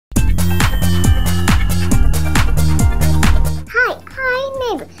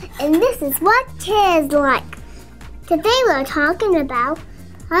and this is what kids like. Today we're talking about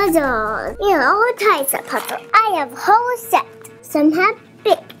puzzles. All types of puzzles. I have a whole set. Some have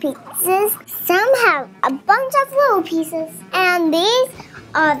big pieces, some have a bunch of little pieces, and these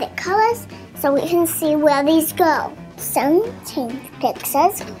are the colors so we can see where these go. Some change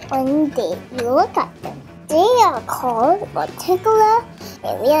pictures when you look at them. They are called particular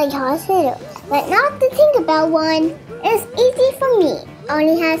and really hard to do. But not to think about one. It's easy for me.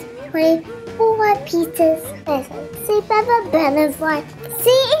 Only has 24 pieces. There's a sea feather butterfly.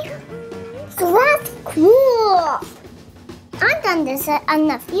 See? So that's cool. I've done this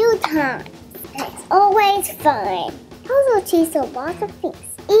a few times. It's always fun. Puzzle teach a lot of things,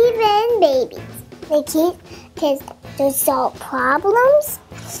 even babies. They teach kids to solve problems,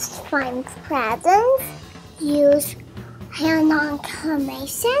 find presents, use hand-on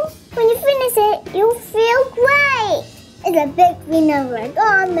combination. When you finish it, you feel great. It's a big winner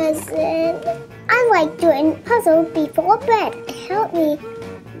regardless. I like doing puzzles before bed. It helps me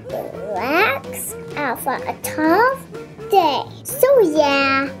relax after a tough day. So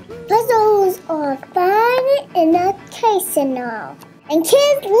yeah, puzzles are fun and occasional. And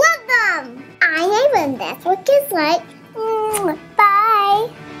kids love them. I hate when that's what kids like. Bye.